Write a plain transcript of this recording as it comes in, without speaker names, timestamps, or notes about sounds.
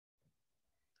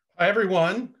Hi,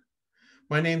 everyone.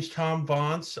 My name's Tom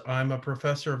Vance. I'm a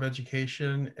professor of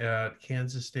education at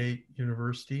Kansas State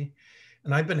University,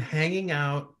 and I've been hanging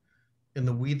out in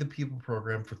the We the People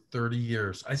program for 30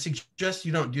 years. I suggest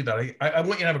you don't do that. I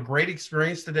want you to have a great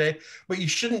experience today, but you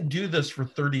shouldn't do this for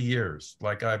 30 years.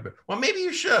 Well, maybe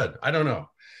you should. I don't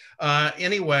know.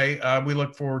 Anyway, we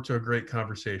look forward to a great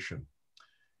conversation,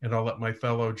 and I'll let my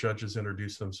fellow judges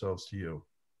introduce themselves to you.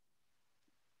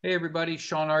 Hey everybody,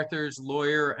 Sean Arthurs,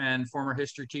 lawyer and former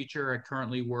history teacher. I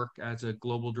currently work as a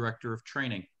global director of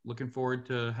training. Looking forward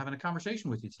to having a conversation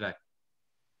with you today.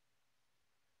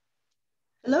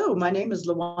 Hello, my name is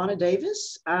LaWanna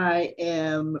Davis. I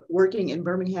am working in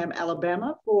Birmingham,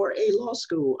 Alabama for a law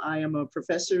school. I am a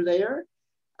professor there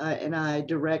and I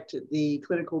direct the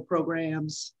clinical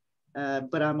programs,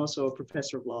 but I'm also a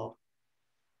professor of law.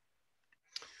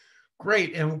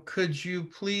 Great. And could you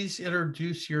please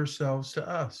introduce yourselves to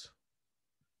us?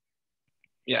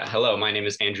 Yeah, hello, my name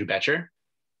is Andrew Betcher.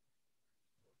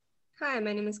 Hi,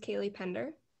 my name is Kaylee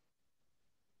Pender.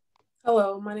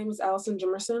 Hello, my name is Allison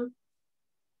Jimerson.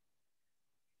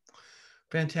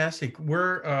 Fantastic.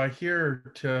 We're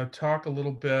here to talk a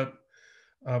little bit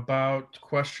about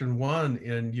question 1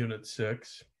 in Unit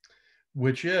 6,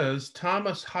 which is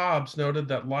Thomas Hobbes noted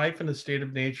that life in a state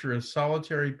of nature is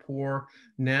solitary, poor,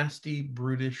 nasty,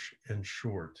 brutish, and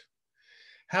short.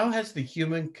 How has the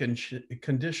human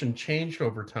condition changed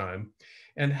over time,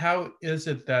 and how is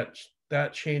it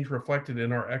that change reflected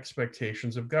in our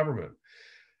expectations of government?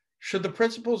 Should the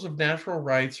principles of natural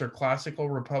rights or classical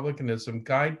republicanism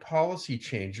guide policy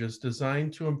changes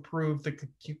designed to improve the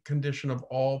condition of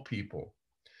all people?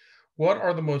 What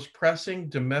are the most pressing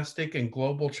domestic and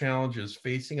global challenges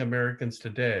facing Americans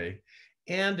today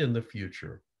and in the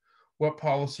future? What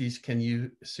policies can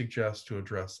you suggest to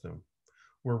address them?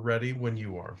 We're ready when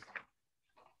you are.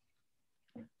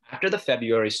 After the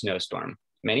February snowstorm,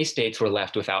 many states were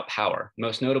left without power,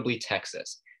 most notably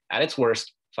Texas. At its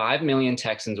worst, 5 million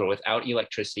Texans were without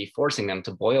electricity, forcing them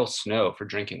to boil snow for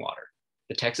drinking water.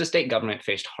 The Texas state government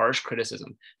faced harsh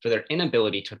criticism for their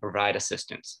inability to provide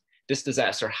assistance. This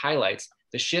disaster highlights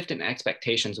the shift in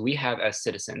expectations we have as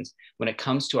citizens when it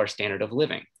comes to our standard of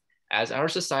living. As our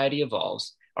society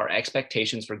evolves, our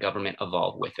expectations for government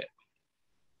evolve with it.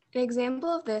 An example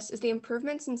of this is the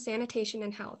improvements in sanitation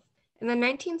and health. In the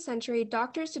 19th century,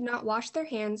 doctors did not wash their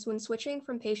hands when switching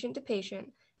from patient to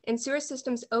patient, and sewer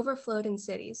systems overflowed in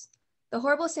cities. The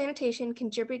horrible sanitation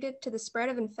contributed to the spread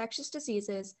of infectious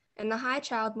diseases and the high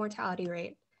child mortality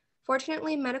rate.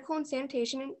 Fortunately, medical and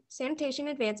sanitation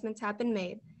advancements have been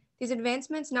made. These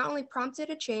advancements not only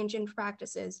prompted a change in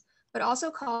practices, but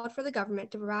also called for the government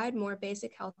to provide more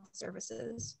basic health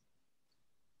services.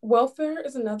 Welfare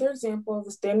is another example of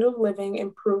the standard of living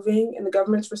improving and the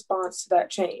government's response to that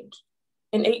change.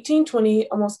 In 1820,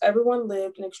 almost everyone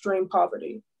lived in extreme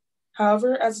poverty.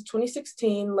 However, as of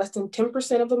 2016, less than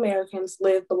 10% of Americans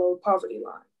live below the poverty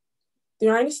line. The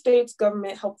United States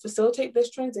government helped facilitate this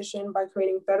transition by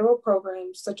creating federal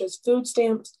programs such as food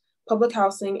stamps, public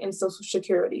housing, and Social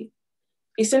Security.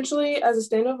 Essentially, as the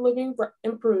standard of living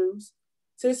improves,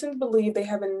 citizens believe they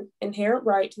have an inherent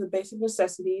right to the basic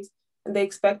necessities, and they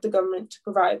expect the government to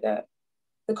provide that.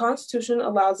 The Constitution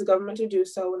allows the government to do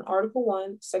so in Article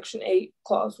 1, Section 8,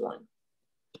 Clause 1.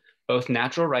 Both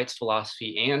natural rights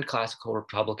philosophy and classical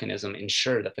republicanism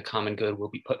ensure that the common good will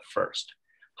be put first.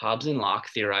 Hobbes and Locke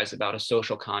theorize about a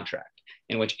social contract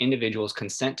in which individuals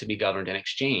consent to be governed in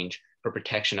exchange for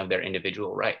protection of their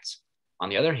individual rights. On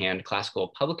the other hand,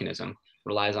 classical republicanism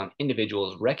relies on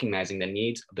individuals recognizing the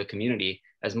needs of the community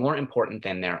as more important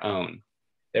than their own.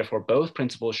 Therefore, both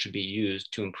principles should be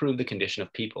used to improve the condition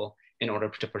of people in order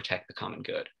to protect the common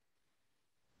good.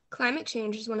 Climate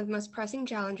change is one of the most pressing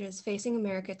challenges facing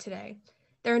America today.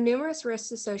 There are numerous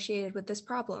risks associated with this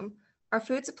problem. Our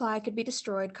food supply could be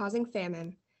destroyed, causing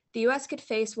famine. The U.S. could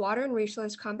face water and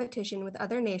resource competition with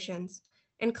other nations,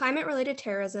 and climate-related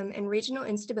terrorism and regional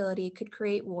instability could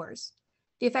create wars.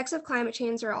 The effects of climate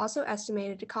change are also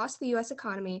estimated to cost the U.S.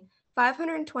 economy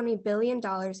 $520 billion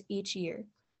each year.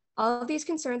 All of these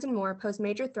concerns and more pose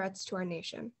major threats to our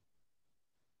nation.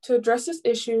 To address this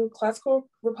issue, classical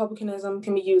republicanism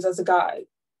can be used as a guide.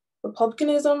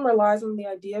 Republicanism relies on the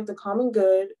idea of the common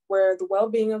good, where the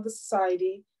well-being of the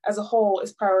society as a whole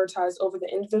is prioritized over the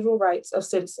individual rights of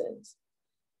citizens.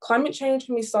 Climate change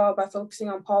can be solved by focusing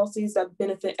on policies that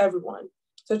benefit everyone,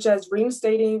 such as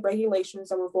reinstating regulations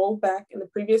that were rolled back in the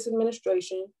previous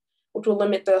administration, which will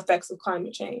limit the effects of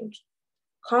climate change.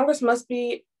 Congress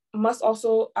must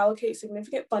also allocate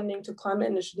significant funding to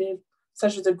climate initiatives,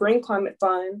 such as the Green Climate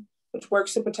Fund, which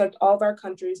works to protect all of our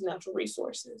country's natural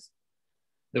resources.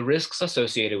 The risks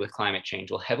associated with climate change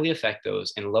will heavily affect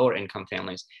those in lower income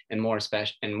families and more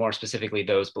specifically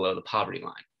those below the poverty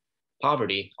line.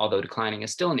 Poverty, although declining,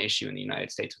 is still an issue in the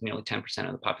United States with nearly 10%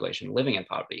 of the population living in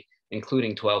poverty,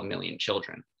 including 12 million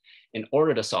children. In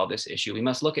order to solve this issue, we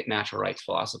must look at natural rights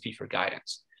philosophy for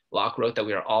guidance. Locke wrote that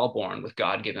we are all born with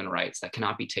God-given rights that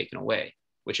cannot be taken away,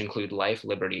 which include life,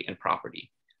 liberty, and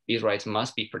property. These rights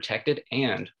must be protected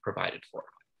and provided for.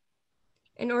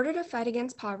 In order to fight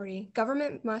against poverty,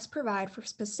 government must provide for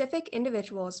specific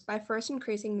individuals by first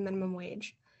increasing the minimum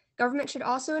wage. Government should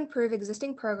also improve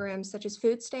existing programs such as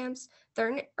food stamps,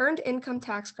 the Earned Income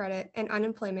Tax Credit, and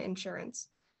unemployment insurance,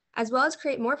 as well as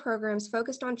create more programs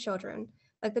focused on children,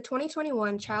 like the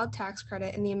 2021 Child Tax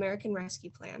Credit and the American Rescue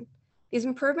Plan. These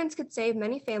improvements could save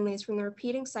many families from the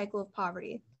repeating cycle of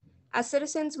poverty. As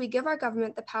citizens, we give our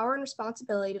government the power and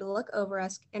responsibility to look over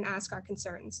us and ask our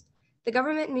concerns. The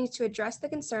government needs to address the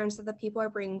concerns that the people are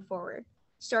bringing forward,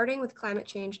 starting with climate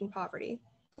change and poverty.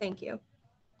 Thank you.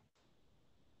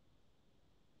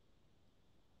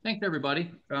 Thanks,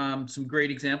 everybody. Some great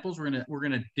examples. We're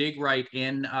gonna dig right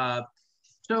in.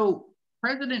 So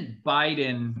President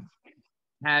Biden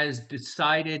has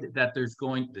decided that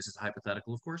this is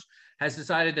hypothetical, of course, has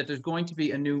decided that there's going to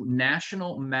be a new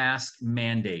national mask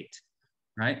mandate,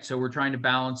 right? So we're trying to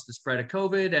balance the spread of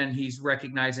COVID, and he's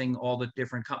recognizing all the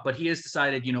different, but he has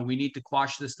decided, we need to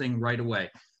quash this thing right away.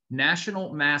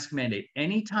 National mask mandate.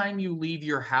 Anytime you leave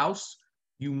your house,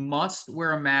 you must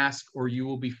wear a mask or you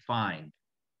will be fined.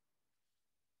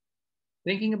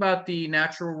 Thinking about the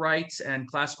natural rights and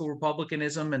classical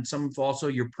republicanism and some of also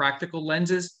your practical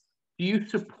lenses, do you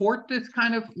support this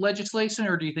kind of legislation,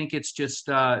 or do you think it's just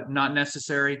not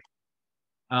necessary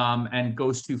and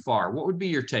goes too far? What would be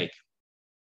your take?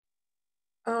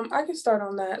 I can start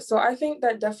on that. So I think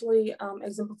that definitely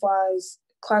exemplifies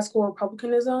classical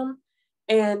republicanism.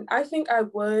 And I think I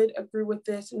would agree with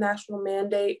this national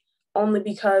mandate only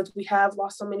because we have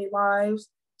lost so many lives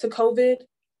to COVID.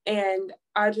 And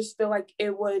I just feel like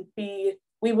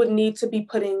we would need to be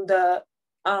putting the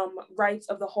rights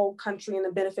of the whole country and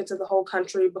the benefits of the whole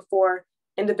country before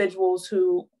individuals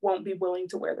who won't be willing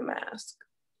to wear the mask.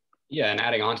 Yeah, and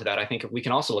adding on to that, I think we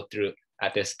can also look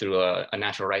at this through a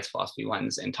natural rights philosophy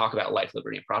lens and talk about life,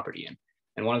 liberty, and property.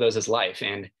 And one of those is life.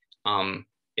 And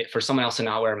for someone else to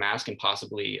not wear a mask and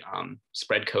possibly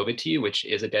spread COVID to you, which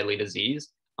is a deadly disease,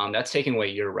 that's taking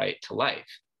away your right to life.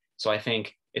 So I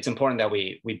think it's important that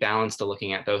we balance the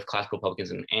looking at both classical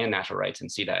republicanism and natural rights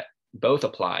and see that both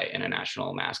apply in a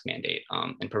national mask mandate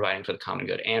and providing for the common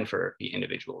good and for the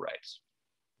individual rights.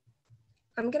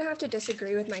 I'm going to have to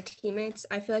disagree with my teammates.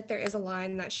 I feel like there is a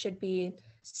line that should be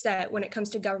set when it comes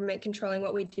to government controlling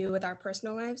what we do with our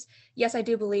personal lives. Yes, I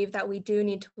do believe that we do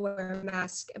need to wear a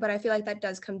mask, but I feel like that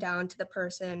does come down to the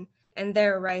person and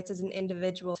their rights as an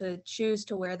individual to choose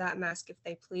to wear that mask if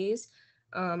they please.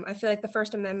 I feel like the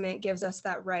First Amendment gives us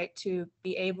that right to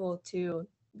be able to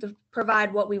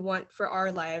provide what we want for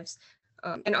our lives.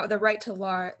 And the right to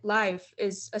life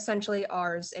is essentially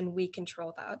ours, and we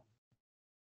control that.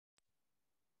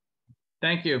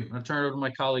 Thank you. I'll turn it over to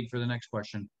my colleague for the next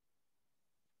question.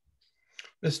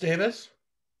 Ms. Davis,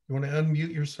 you want to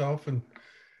unmute yourself and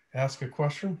ask a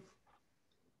question?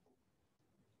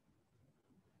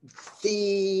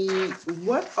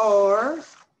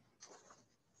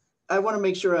 I want to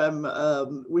make sure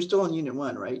we're still on Unit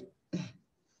 1, right?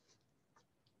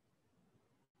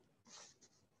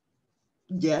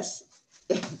 Yes.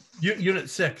 Unit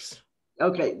 6.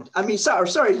 Okay. I mean,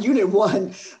 sorry, Unit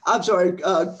 1. I'm sorry.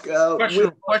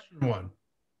 Question 1.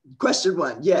 Question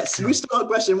 1. Yes, we still on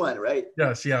question 1, right?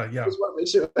 Yes. Yeah. Just want to make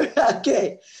sure.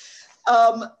 Okay.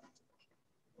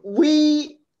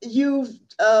 You've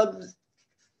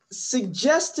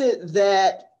suggested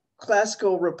that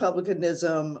classical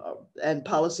republicanism and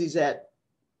policies that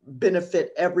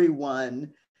benefit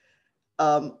everyone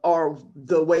are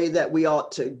the way that we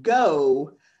ought to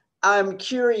go. I'm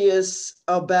curious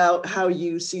about how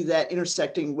you see that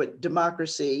intersecting with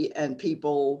democracy and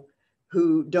people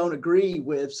who don't agree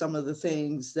with some of the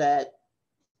things that,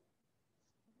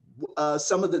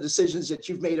 some of the decisions that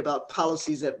you've made about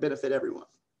policies that benefit everyone.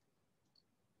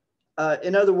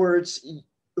 In other words,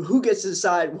 who gets to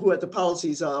decide what the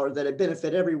policies are that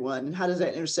benefit everyone, and how does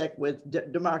that intersect with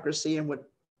democracy and what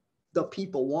the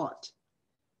people want?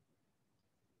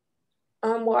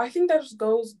 Well, I think that just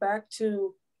goes back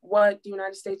to what the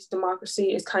United States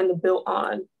democracy is kind of built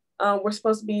on. We're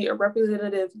supposed to be a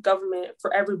representative government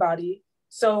for everybody.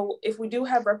 So if we do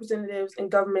have representatives in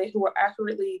government who are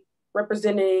accurately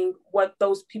representing what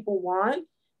those people want,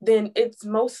 then it's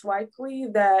most likely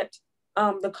that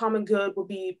the common good will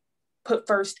be put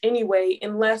first anyway,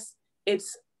 unless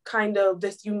it's kind of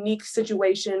this unique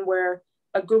situation where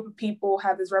a group of people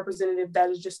have this representative that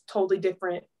is just totally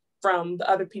different from the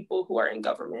other people who are in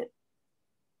government.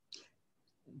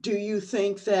 Do you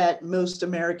think that most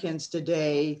Americans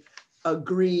today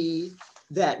agree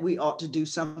that we ought to do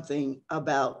something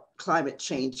about climate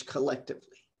change collectively?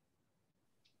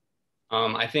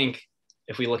 I think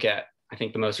if we look at, I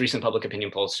think the most recent public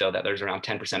opinion polls show that there's around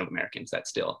 10% of Americans that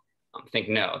still think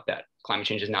no, that climate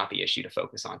change is not the issue to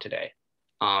focus on today.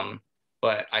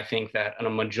 But I think that a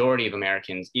majority of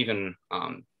Americans, even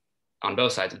on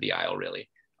both sides of the aisle really,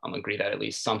 agree that at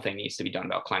least something needs to be done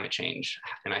about climate change.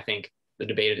 And I think the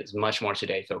debate is much more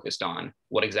today focused on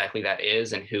what exactly that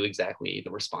is and who exactly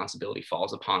the responsibility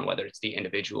falls upon, whether it's the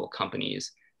individual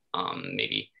companies,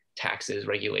 maybe taxes,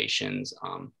 regulations,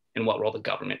 and what role the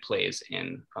government plays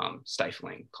in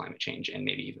stifling climate change and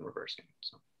maybe even reversing it.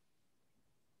 So.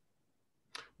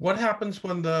 What happens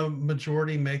when the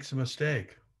majority makes a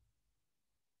mistake?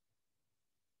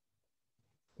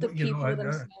 The people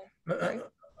themselves.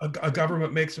 A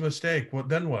government makes a mistake. Well,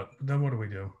 then what? Then what do we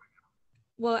do?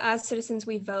 Well, as citizens,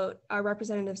 we vote our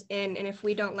representatives in, and if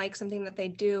we don't like something that they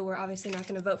do, we're obviously not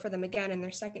going to vote for them again in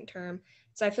their second term.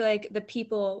 So I feel like the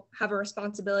people have a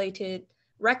responsibility to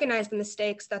recognize the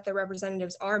mistakes that their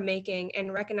representatives are making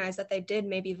and recognize that they did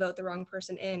maybe vote the wrong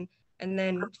person in, and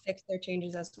then fix their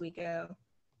changes as we go.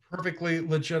 Perfectly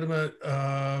legitimate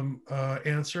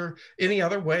answer. Any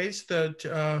other ways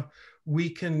that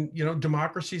we can,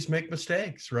 democracies make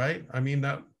mistakes, right? I mean,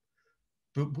 that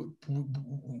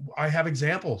I have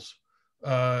examples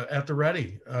at the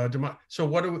ready. So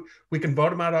what do we can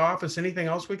vote them out of office? Anything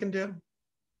else we can do?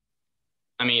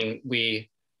 I mean,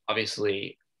 we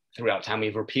obviously throughout time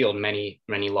we've repealed many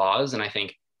laws, and I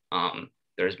think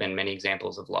there's been many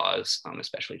examples of laws,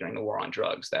 especially during the war on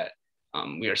drugs, that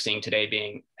we are seeing today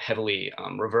being heavily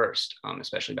reversed,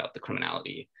 especially about the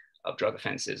criminality of drug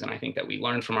offenses. And I think that we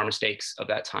learned from our mistakes of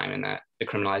that time, and that the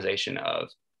criminalization of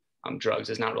drugs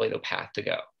is not really the path to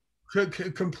go.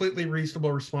 Completely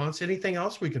reasonable response. Anything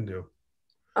else we can do?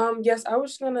 Yes, I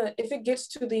was gonna, if it gets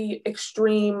to the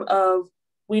extreme of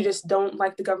we just don't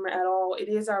like the government at all, it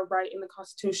is our right in the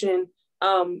Constitution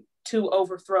to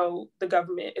overthrow the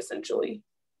government essentially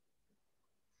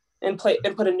and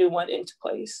put a new one into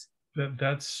place.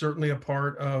 That's certainly a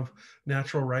part of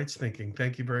natural rights thinking.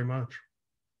 Thank you very much.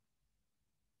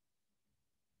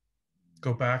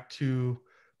 Go back to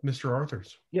Mr.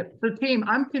 Arthurs. Yep. So team,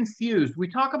 I'm confused. We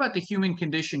talk about the human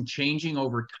condition changing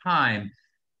over time,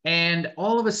 and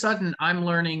all of a sudden I'm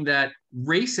learning that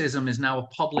racism is now a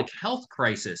public health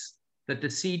crisis, that the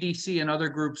CDC and other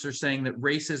groups are saying that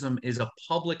racism is a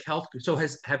public health. So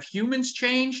have humans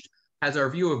changed? Has our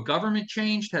view of government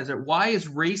changed? Why has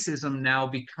racism now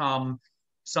become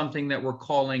something that we're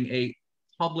calling a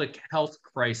public health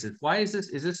crisis? Why is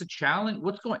this a challenge?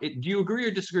 Do you agree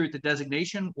or disagree with the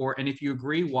designation, and if you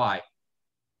agree, why?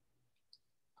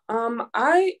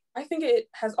 I think it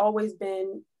has always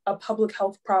been a public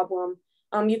health problem.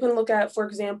 You can look at, for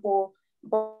example,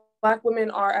 Black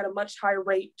women are at a much higher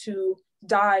rate to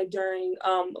die during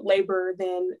labor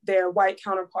than their white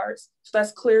counterparts. So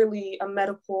that's clearly a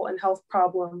medical and health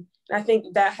problem. And I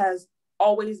think that has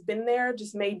always been there,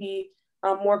 just maybe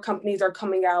more companies are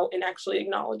coming out and actually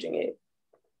acknowledging it.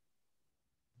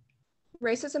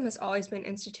 Racism has always been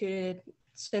instituted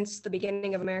since the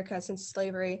beginning of America, since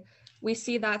slavery. We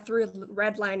see that through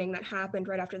redlining that happened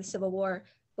right after the Civil War.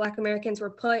 Black Americans were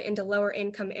put into lower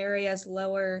income areas,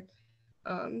 lower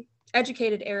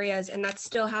educated areas, and that's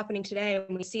still happening today.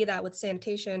 And we see that with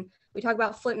sanitation. We talk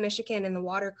about Flint, Michigan and the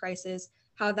water crisis,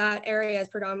 how that area is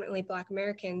predominantly Black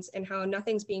Americans and how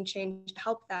nothing's being changed to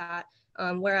help that.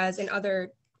 Whereas in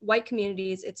other white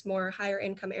communities, it's more higher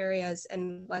income areas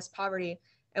and less poverty.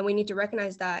 And we need to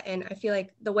recognize that. And I feel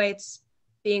like the way it's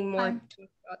being more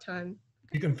about time.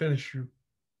 You can finish. Are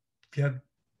you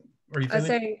finished? I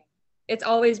say it's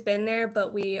always been there,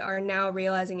 but we are now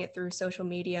realizing it through social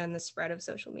media and the spread of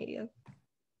social media.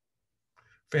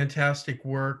 Fantastic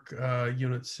work,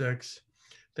 Unit 6.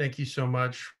 Thank you so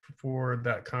much for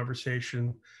that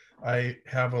conversation. I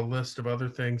have a list of other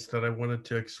things that I wanted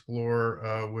to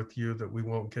explore with you that we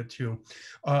won't get to.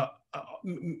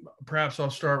 Perhaps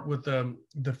I'll start with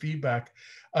the feedback.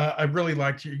 I really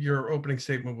liked your opening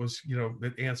statement was,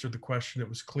 it answered the question. It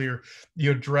was clear.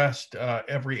 You addressed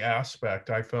every aspect,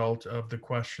 I felt, of the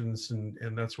questions,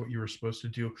 and that's what you were supposed to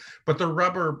do. But the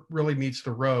rubber really meets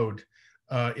the road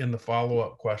in the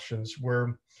follow-up questions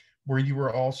where you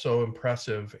were also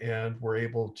impressive and were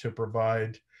able to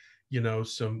provide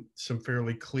some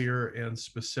fairly clear and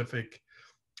specific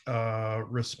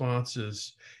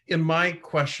responses. In my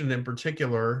question in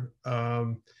particular,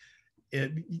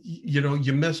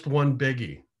 you missed one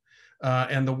biggie.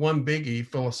 And the one biggie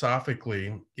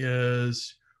philosophically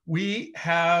is we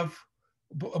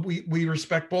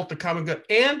respect both the common good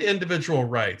and individual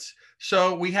rights.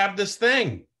 So we have this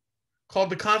thing called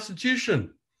the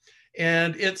Constitution,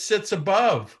 and it sits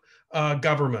above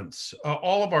governments,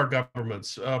 all of our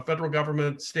governments, federal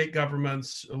government, state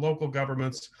governments, local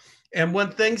governments. And when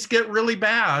things get really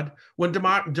bad, when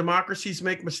democracies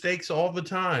make mistakes all the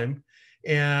time,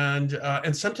 and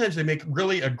sometimes they make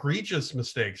really egregious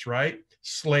mistakes, right?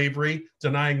 Slavery,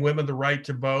 denying women the right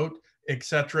to vote, et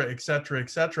cetera, et cetera, et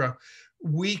cetera.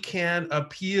 We can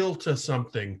appeal to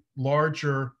something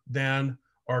larger than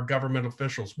our government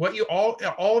officials. What you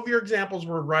all of your examples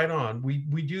were right on.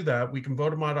 We do that. We can vote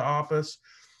them out of office,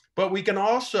 but we can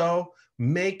also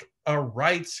make a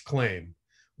rights claim.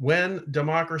 When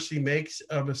democracy makes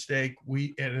a mistake,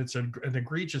 and it's an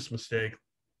egregious mistake,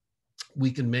 we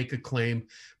can make a claim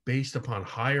based upon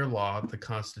higher law, the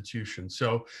Constitution.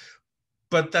 So,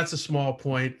 but that's a small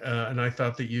point, and I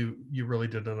thought that you really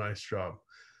did a nice job.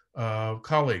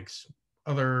 Colleagues,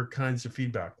 other kinds of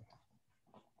feedback.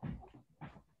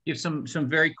 Give some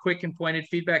very quick and pointed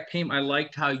feedback, team. I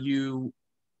liked how you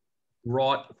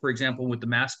brought, for example, with the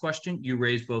mask question, you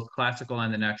raised both classical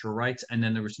and the natural rights, and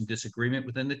then there was some disagreement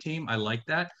within the team. I like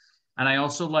that. And I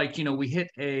also like, we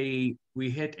hit the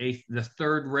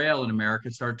third rail in America,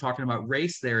 started talking about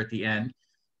race there at the end,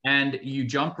 and you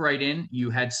jumped right in. You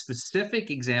had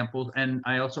specific examples. And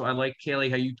I like,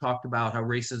 Kaylee, how you talked about how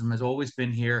racism has always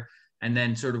been here. And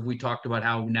then sort of we talked about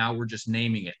how now we're just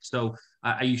naming it. So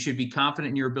you should be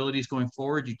confident in your abilities going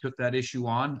forward. You took that issue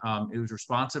on. It was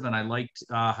responsive, and I liked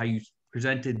how you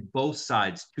presented both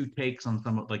sides, two takes on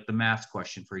some of, like the mask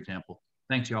question, for example.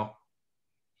 Thanks, y'all.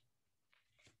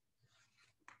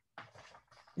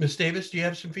 Ms. Davis, do you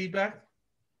have some feedback?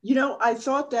 I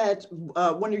thought that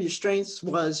one of your strengths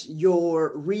was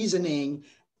your reasoning.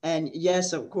 And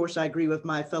yes, of course, I agree with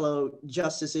my fellow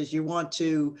justices. You want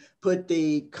to put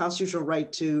the constitutional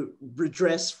right to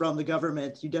redress from the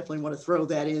government. You definitely want to throw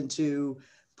that into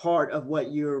part of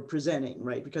what you're presenting,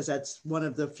 right? Because that's one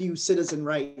of the few citizen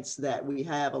rights that we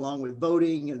have, along with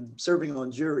voting and serving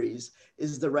on juries,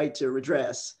 is the right to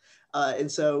redress. I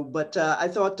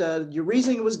thought your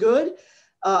reasoning was good.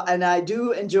 And I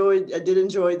did enjoy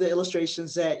the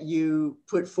illustrations that you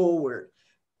put forward.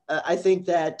 I think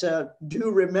that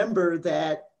do remember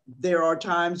that there are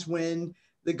times when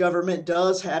the government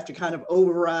does have to kind of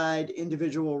override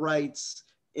individual rights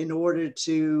in order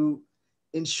to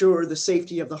ensure the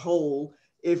safety of the whole.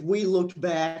 If we looked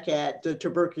back at the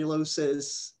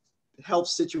tuberculosis health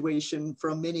situation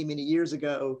from many, many years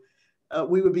ago,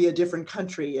 we would be a different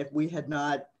country if we had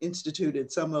not instituted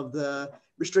some of the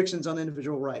restrictions on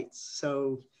individual rights.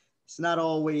 So it's not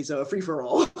always a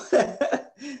free-for-all.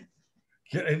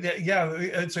 Yeah,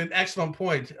 it's an excellent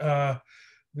point.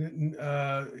 None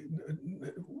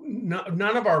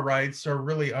of our rights are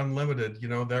really unlimited.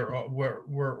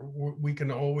 We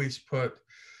can always put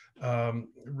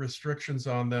restrictions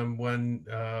on them when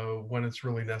it's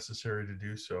really necessary to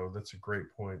do so. That's a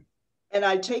great point. And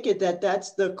I take it that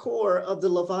that's the core of the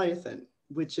Leviathan,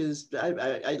 which is,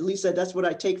 at least that's what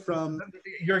I take from.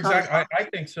 You're exactly. I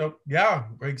think so. Yeah,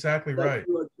 exactly right.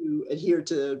 To adhere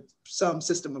to some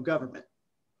system of government.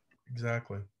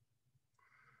 Exactly.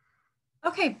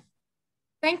 Okay.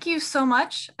 Thank you so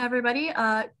much, everybody.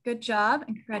 Good job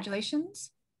and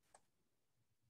congratulations.